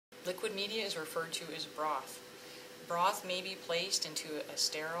Liquid media is referred to as broth. Broth may be placed into a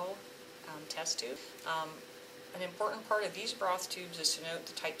sterile test tube. An important part of these broth tubes is to note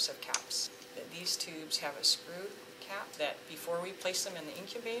the types of caps. That these tubes have a screw cap that before we place them in the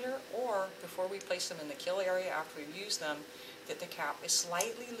incubator or before we place them in the kill area after we've used them, that the cap is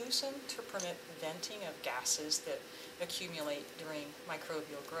slightly loosened to permit venting of gases that accumulate during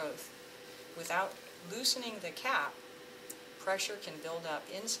microbial growth. Without loosening the cap, pressure can build up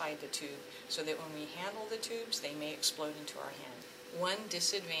inside the tube so that when we handle the tubes, they may explode into our hand. One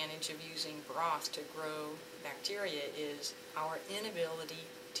disadvantage of using broth to grow bacteria is our inability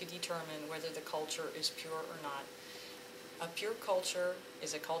to determine whether the culture is pure or not. A pure culture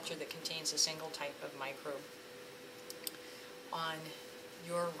is a culture that contains a single type of microbe. On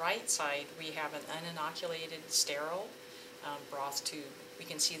your right side, we have an uninoculated, sterile broth tube. We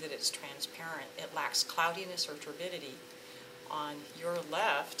can see that it's transparent. It lacks cloudiness or turbidity. On your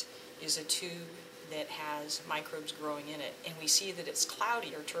left is a tube that has microbes growing in it, and we see that it's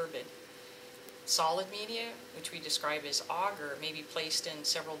cloudy or turbid. Solid media, which we describe as agar, may be placed in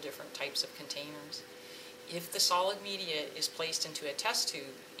several different types of containers. If the solid media is placed into a test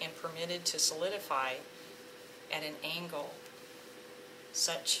tube and permitted to solidify at an angle,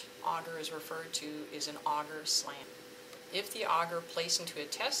 such agar is referred to as an agar slant. If the agar placed into a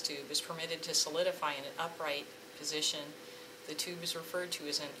test tube is permitted to solidify in an upright position, the tube is referred to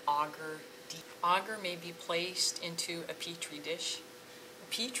as an agar deep. Agar may be placed into a petri dish.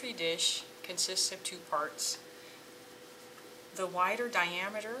 A petri dish consists of two parts. The wider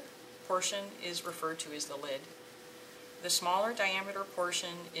diameter portion is referred to as the lid. The smaller diameter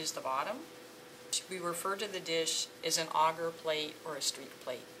portion is the bottom. We refer to the dish as an agar plate or a streak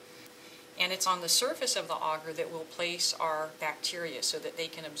plate. And it's on the surface of the agar that we'll place our bacteria so that they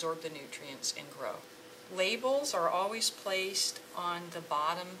can absorb the nutrients and grow. Labels are always placed on the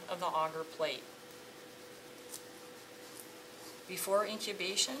bottom of the agar plate. Before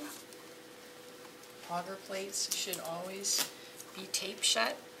incubation, agar plates should always be taped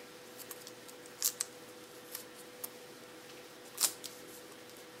shut.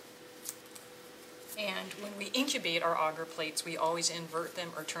 And when we incubate our agar plates, we always invert them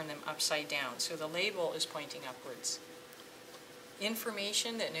or turn them upside down, so the label is pointing upwards.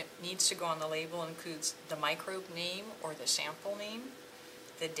 Information that needs to go on the label includes the microbe name or the sample name,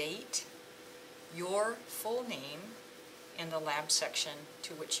 the date, your full name, and the lab section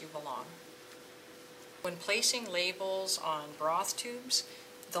to which you belong. When placing labels on broth tubes,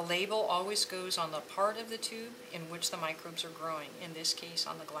 the label always goes on the part of the tube in which the microbes are growing, in this case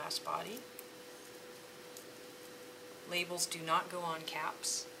on the glass body. Labels do not go on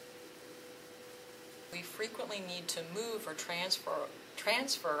caps. We frequently need to move or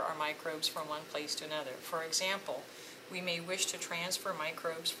transfer our microbes from one place to another. For example, we may wish to transfer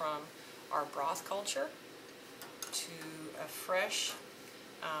microbes from our broth culture to a fresh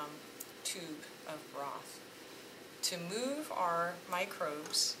tube of broth. To move our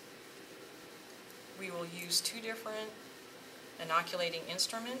microbes, we will use two different inoculating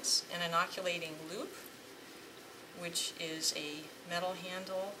instruments: an inoculating loop, which is a metal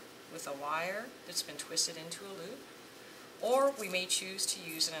handle with a wire that's been twisted into a loop, or we may choose to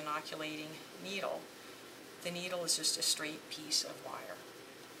use an inoculating needle. The needle is just a straight piece of wire.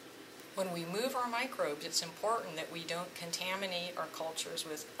 When we move our microbes, it's important that we don't contaminate our cultures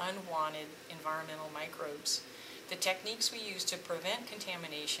with unwanted environmental microbes. The techniques we use to prevent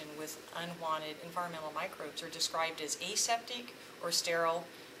contamination with unwanted environmental microbes are described as aseptic or sterile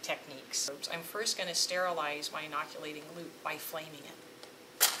techniques. I'm first going to sterilize my inoculating loop by flaming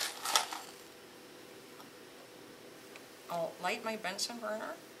it. I'll light my Bunsen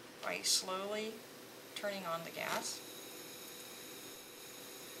burner by slowly turning on the gas.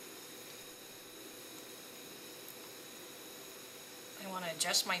 I want to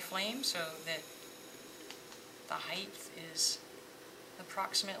adjust my flame so that the height is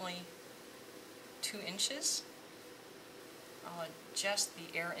approximately 2 inches. I'll adjust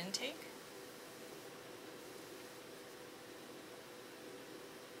the air intake.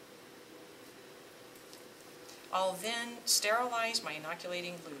 I'll then sterilize my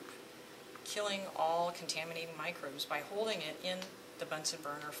inoculating loop, killing all contaminating microbes by holding it in the Bunsen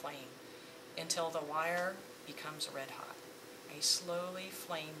burner flame until the wire becomes red hot. I slowly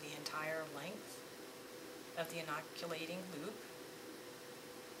flame the entire length of the inoculating loop,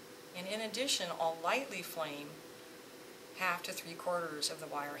 and in addition, I'll lightly flame 1/2 to 3/4 of the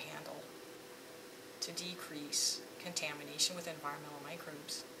wire handle to decrease contamination with environmental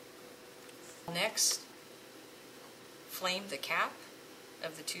microbes. Next, flame the cap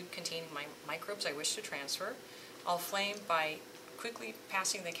of the tube containing my microbes I wish to transfer. I'll flame by quickly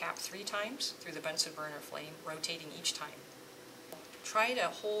passing the cap 3 times through the Bunsen burner flame, rotating each time. Try to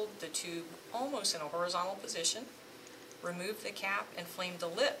hold the tube almost in a horizontal position. Remove the cap and flame the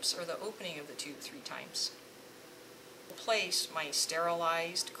lips or the opening of the tube 3 times. Place my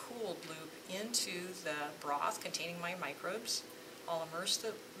sterilized, cooled loop into the broth containing my microbes. I'll immerse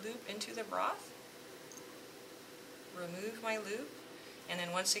the loop into the broth, remove my loop, and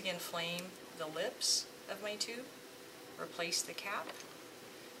then once again flame the lips of my tube, replace the cap,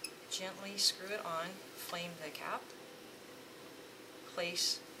 gently screw it on, flame the cap,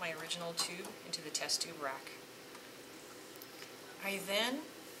 place my original tube into the test tube rack. I then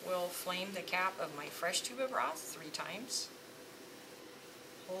will flame the cap of my fresh tube of broth 3 times,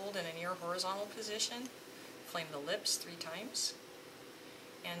 hold in a near horizontal position, flame the lips 3 times,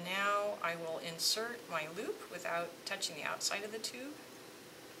 and now I will insert my loop without touching the outside of the tube.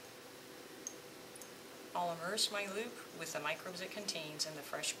 I'll immerse my loop with the microbes it contains in the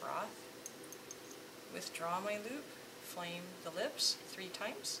fresh broth, withdraw my loop, flame the lips 3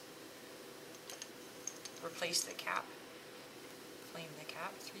 times, replace the cap, flame the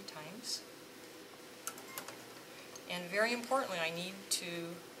cap 3 times, and very importantly I need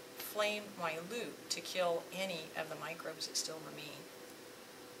to flame my loop to kill any of the microbes that still remain.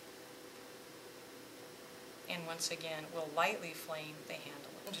 And once again, we'll lightly flame the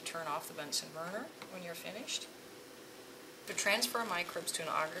handle to turn off the Bunsen burner when you're finished. To transfer microbes to an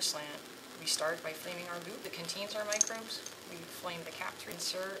auger slant, we start by flaming our loop that contains our microbes. We flame the cap to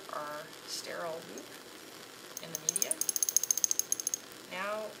insert our sterile loop in the media.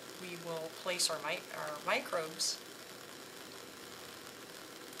 Now we will place our microbes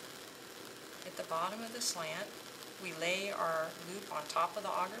at the bottom of the slant. We lay our loop on top of the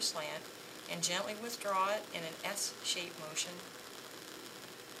auger slant and gently withdraw it in an S-shaped motion.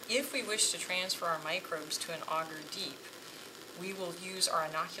 If we wish to transfer our microbes to an auger deep, we will use our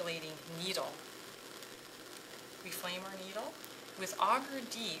inoculating needle. We flame our needle. With auger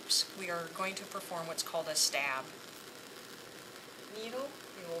deeps, we are going to perform what's called a stab. Needle,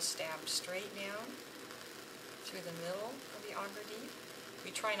 we will stab straight down through the middle of the auger deep.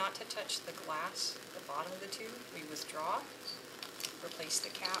 We try not to touch the glass, the bottom of the tube. We withdraw, replace the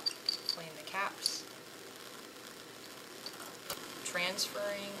cap, flame the caps.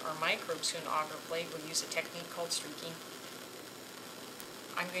 Transferring our microbes to an auger plate, we'll use a technique called streaking.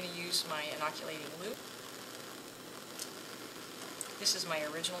 I'm going to use my inoculating loop. This is my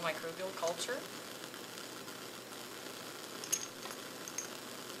original microbial culture.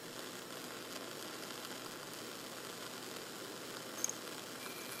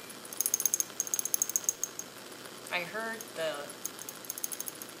 I heard the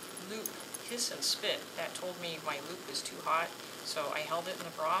loop hiss and spit. That told me my loop was too hot, so I held it in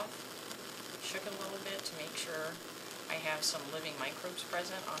the broth, shook it a little bit to make sure I have some living microbes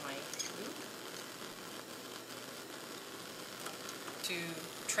present on my loop. To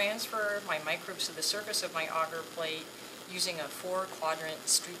transfer my microbes to the surface of my auger plate using a 4-quadrant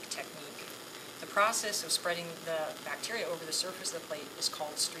streak technique. The process of spreading the bacteria over the surface of the plate is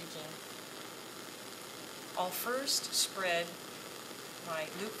called streaking. I'll first spread my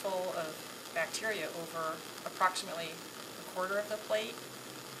loop full of bacteria over approximately a quarter of the plate.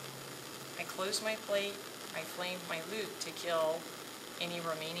 I close my plate, I flame my loop to kill any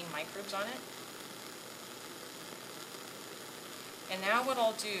remaining microbes on it. And now what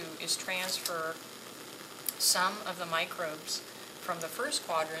I'll do is transfer some of the microbes from the first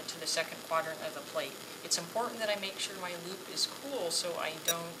quadrant to the second quadrant of the plate. It's important that I make sure my loop is cool so I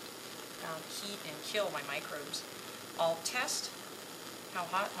don't heat and kill my microbes. I'll test how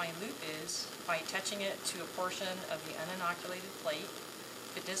hot my loop is by touching it to a portion of the uninoculated plate.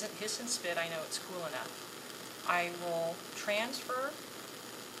 If it doesn't hiss and spit, I know it's cool enough. I will transfer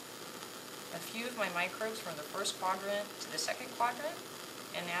a few of my microbes from the first quadrant to the second quadrant,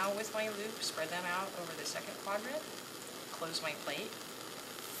 and now with my loop, spread them out over the second quadrant, close my plate,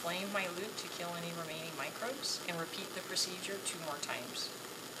 flame my loop to kill any remaining microbes, and repeat the procedure 2 more times.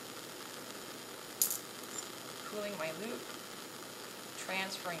 Cooling my loop,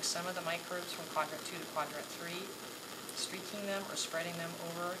 transferring some of the microbes from quadrant 2 to quadrant 3, streaking them or spreading them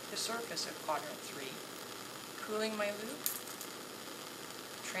over the surface of quadrant 3. Cooling my loop,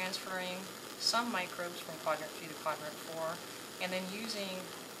 transferring some microbes from quadrant 3 to quadrant 4, and then using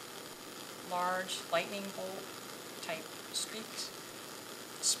large lightning bolt type streaks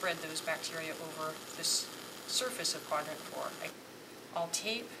to spread those bacteria over the surface of quadrant 4. I'll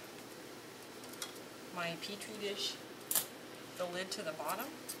tape my Petri dish, the lid to the bottom.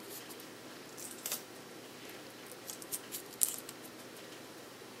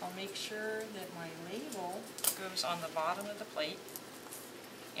 I'll make sure that my label goes on the bottom of the plate.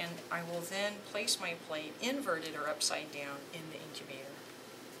 and I will then place my plate inverted or upside down in the incubator.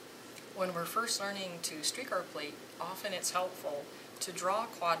 When we're first learning to streak our plate, often it's helpful to draw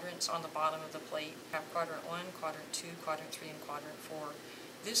quadrants on the bottom of the plate. Have quadrant 1, quadrant 2, quadrant 3, and quadrant 4.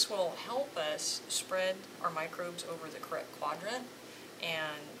 This will help us spread our microbes over the correct quadrant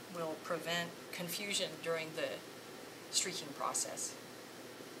and will prevent confusion during the streaking process.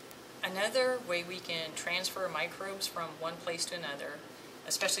 Another way we can transfer microbes from one place to another,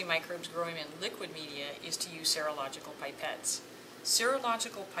 especially microbes growing in liquid media, is to use serological pipettes.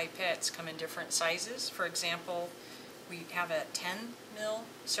 Serological pipettes come in different sizes. For example, we have a 10 ml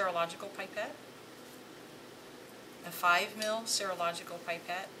serological pipette, a 5 ml serological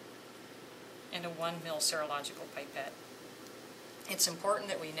pipette, and a 1 ml serological pipette. It's important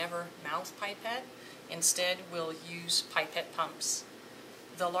that we never mouth pipette. Instead, we'll use pipette pumps.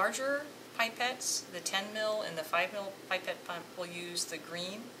 The larger pipettes, the 10 ml and the 5 ml pipette pump, will use the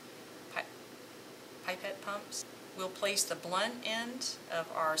green pipette pumps. We'll place the blunt end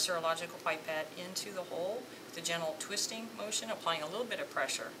of our serological pipette into the hole with a gentle twisting motion, applying a little bit of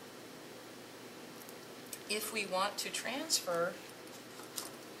pressure. If we want to transfer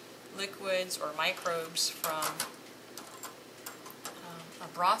liquids or microbes from a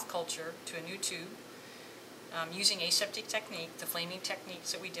broth culture to a new tube, using aseptic technique, the flaming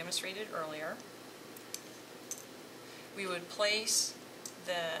techniques that we demonstrated earlier, we would place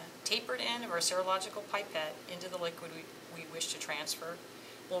the tapered end of our serological pipette into the liquid we wish to transfer.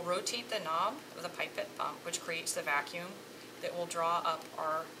 We'll rotate the knob of the pipette pump, which creates the vacuum that will draw up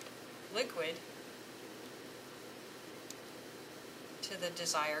our liquid to the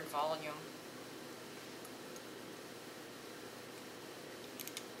desired volume.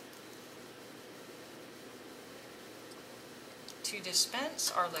 To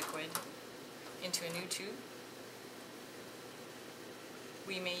dispense our liquid into a new tube,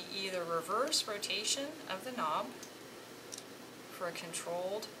 we may either reverse rotation of the knob for a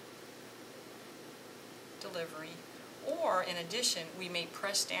controlled delivery, or in addition, we may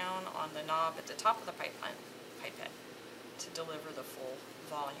press down on the knob at the top of the pipette to deliver the full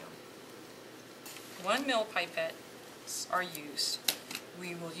volume. 1 ml pipettes are used.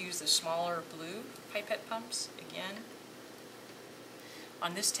 We will use the smaller blue pipette pumps again.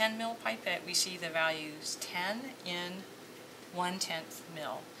 On this 10 ml pipette, we see the values 10 in 1/10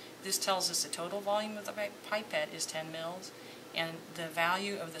 ml. This tells us the total volume of the pipette is 10 mils, and the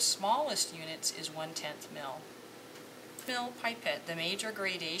value of the smallest units is 1/10 ml. Ml pipette, the major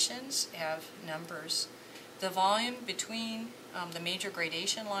gradations have numbers. The volume between the major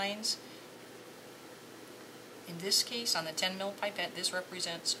gradation lines, in this case on the 10 ml pipette, this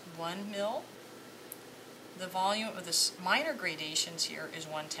represents 1 mil. The volume of the minor gradations here is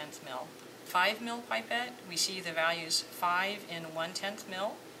 1/10 ml. 5 ml pipette, we see the values 5 in 1/10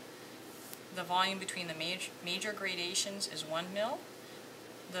 ml. The volume between the major gradations is 1 mil.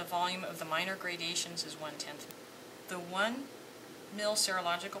 The volume of the minor gradations is 1/10. The 1 ml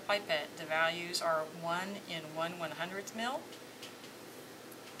serological pipette, the values are 1 in 1/100th mil.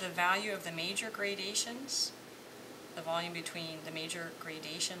 The value of the major gradations, the volume between the major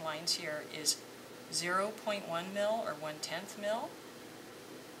gradation lines here, is 0.1 mil or 1/10 mil.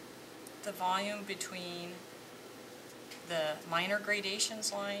 The volume between the minor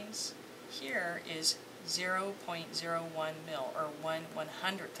gradations lines here is 0.01 mil or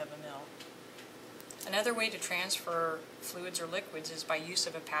 1/100th of a mil. Another way to transfer fluids or liquids is by use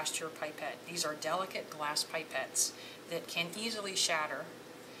of a Pasteur pipette. These are delicate glass pipettes that can easily shatter.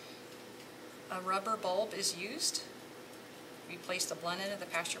 A rubber bulb is used. We place the blunt end of the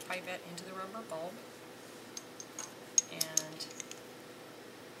Pasteur pipette into the rubber bulb and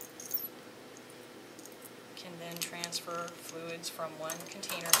can then transfer fluids from one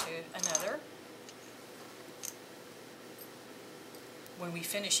container to another. When we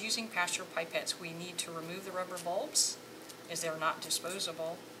finish using Pasteur pipettes, we need to remove the rubber bulbs as they're not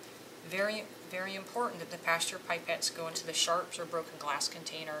disposable. Very, very important that the Pasteur pipettes go into the sharps or broken glass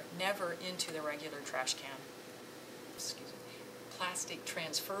container, never into the regular trash can. Excuse me. Plastic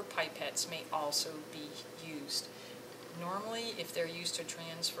transfer pipettes may also be used. Normally, if they're used to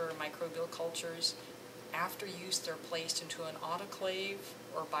transfer microbial cultures, after use they're placed into an autoclave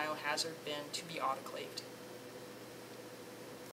or biohazard bin to be autoclaved.